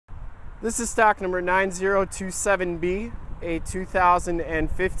This is stock number 9027B, a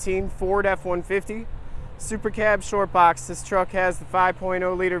 2015 Ford F-150 Supercab Shortbox. This truck has the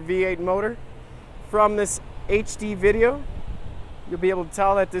 5.0 liter V8 motor. From this HD video, you'll be able to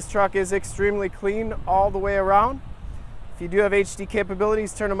tell that this truck is extremely clean all the way around. If you do have HD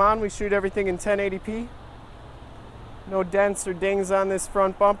capabilities, turn them on. We shoot everything in 1080p. No dents or dings on this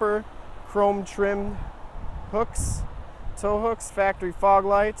front bumper. Chrome trimmed hooks, tow hooks, factory fog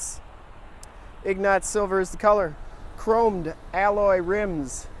lights. Ignot silver is the color. Chromed alloy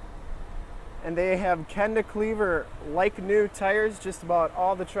rims. And they have Kenda Klever like new tires, just about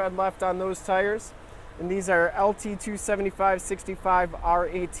all the tread left on those tires. And these are L.T.C.H 275/65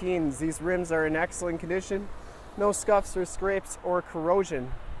 R18s. These rims are in excellent condition. No scuffs or scrapes or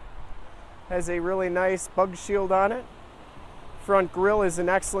corrosion. Has a really nice bug shield on it. Front grille is in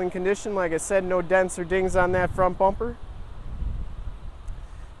excellent condition. Like I said, no dents or dings on that front bumper.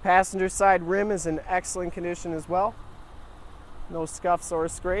 Passenger side rim is in excellent condition as well. No scuffs or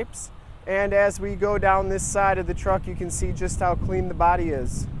scrapes. And as we go down this side of the truck, you can see just how clean the body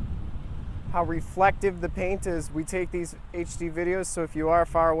is. How reflective the paint is. We take these HD videos, so if you are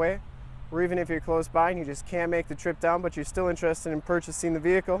far away, or even if you're close by and you just can't make the trip down, but you're still interested in purchasing the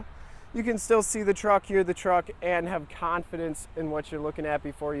vehicle, you can still see the truck, hear the truck, and have confidence in what you're looking at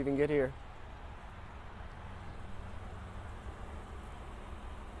before you even get here.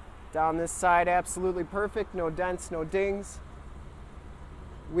 Down this side, absolutely perfect. No dents, no dings.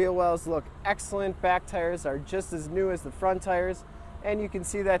 Wheel wells look excellent. Back tires are just as new as the front tires. And you can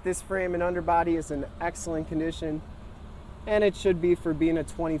see that this frame and underbody is in excellent condition. And it should be for being a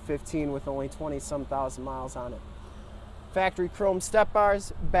 2015 with only 20-some thousand miles on it. Factory chrome step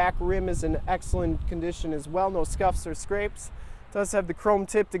bars. Back rim is in excellent condition as well. No scuffs or scrapes. It does have the chrome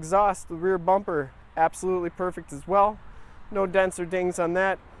tipped exhaust. The rear bumper, absolutely perfect as well. No dents or dings on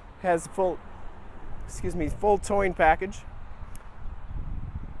that. Has full towing package.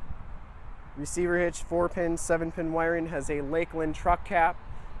 Receiver hitch, 4-pin, 7-pin wiring. Has a Lakeland truck cap.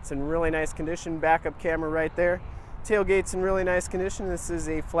 It's in really nice condition. Backup camera right there. Tailgate's in really nice condition. This is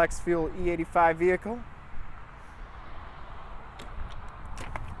a flex fuel E85 vehicle.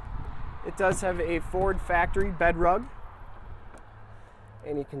 It does have a Ford factory bed rug.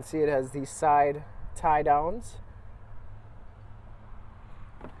 And you can see it has these side tie downs.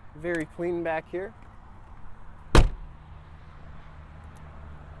 Very clean back here.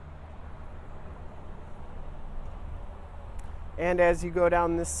 And as you go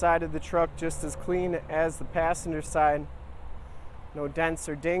down this side of the truck, just as clean as the passenger side. No dents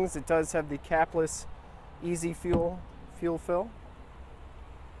or dings. It does have the Capless easy fuel fill.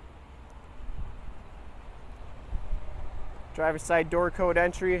 Driver's side door code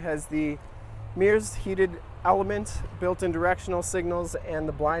entry has the mirrors, heated element, built-in directional signals, and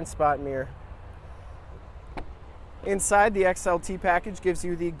the blind spot mirror. Inside, the XLT package gives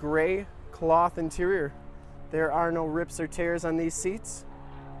you the gray cloth interior. There are no rips or tears on these seats.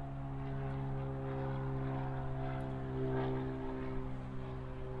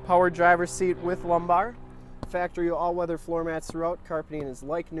 Power driver's seat with lumbar. Factory all-weather floor mats throughout. Carpeting is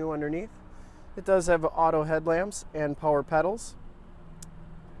like new underneath. It does have auto headlamps and power pedals.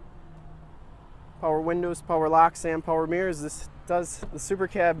 Power windows, power locks, and power mirrors. The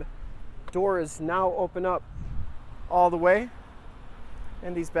Supercab doors now open up all the way,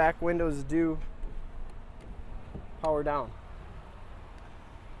 and these back windows do power down.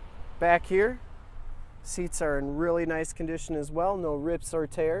 Back here, seats are in really nice condition as well. No rips or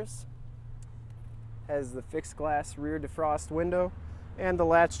tears. Has the fixed glass rear defrost window and the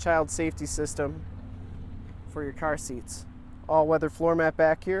latch child safety system for your car seats. All-weather floor mat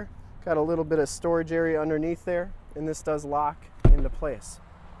back here. Got a little bit of storage area underneath there, and this does lock into place.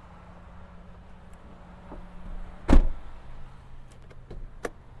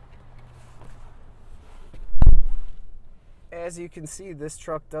 As you can see, this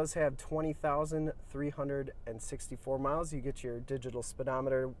truck does have 20,364 miles. You get your digital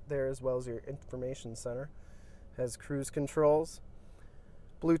speedometer there as well as your information center. Has cruise controls,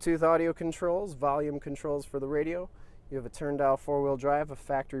 Bluetooth audio controls, volume controls for the radio. You have a turn dial 4-wheel drive, a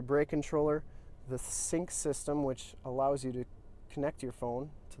factory brake controller, the sync system, which allows you to connect your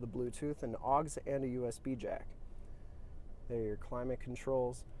phone to the Bluetooth, and AUX and a USB jack. There are your climate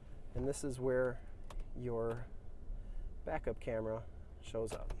controls, and this is where your backup camera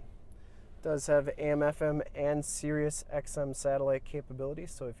shows up. It does have AM, FM, and Sirius XM satellite capability,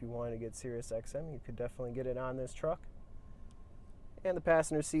 so if you wanted to get Sirius XM, you could definitely get it on this truck. And the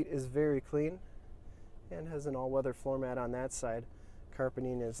passenger seat is very clean and has an all-weather floor mat on that side.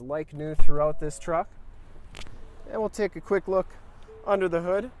 Carpeting is like new throughout this truck. And we'll take a quick look under the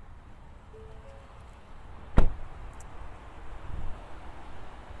hood.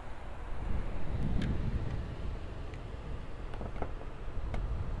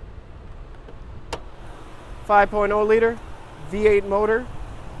 5.0 liter V8 motor.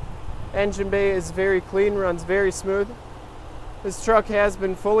 Engine bay is very clean, runs very smooth. This truck has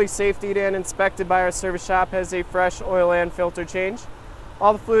been fully safetied and inspected by our service shop, has a fresh oil and filter change.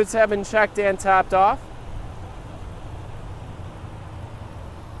 All the fluids have been checked and topped off.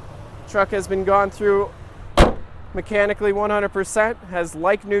 Truck has been gone through mechanically 100%, has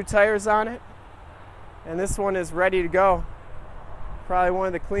like new tires on it, and this one is ready to go. Probably one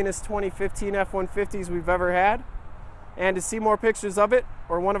of the cleanest 2015 F150s we've ever had. And to see more pictures of it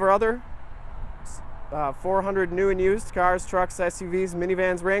or one of our other 400 new and used cars, trucks, SUVs,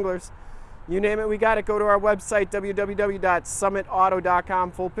 minivans, Wranglers, you name it, we got it. Go to our website,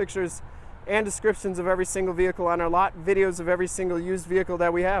 www.summitauto.com. Full pictures and descriptions of every single vehicle on our lot, videos of every single used vehicle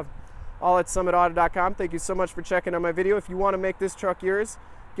that we have, all at summitauto.com. Thank you so much for checking out my video. If you want to make this truck yours,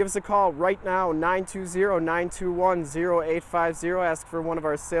 give us a call right now, 920-921-0850. Ask for one of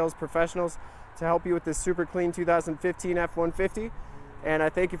our sales professionals to help you with this super clean 2015 F150. And I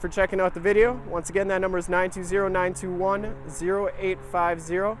thank you for checking out the video. Once again, that number is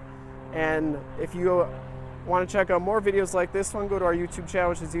 920-921-0850. And if you want to check out more videos like this one, go to our YouTube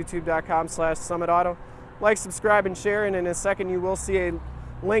channel, which is youtube.com/summitauto. Like, subscribe, and share. And in a second, you will see a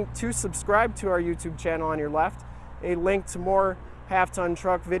link to subscribe to our YouTube channel on your left, a link to more half-ton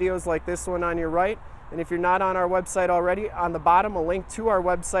truck videos like this one on your right. And if you're not on our website already, on the bottom, a link to our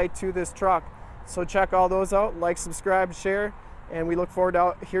website to this truck. So check all those out. Like, subscribe, share. And we look forward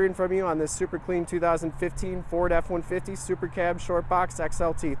to hearing from you on this super clean 2015 Ford F-150 Supercab Shortbox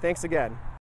XLT. Thanks again.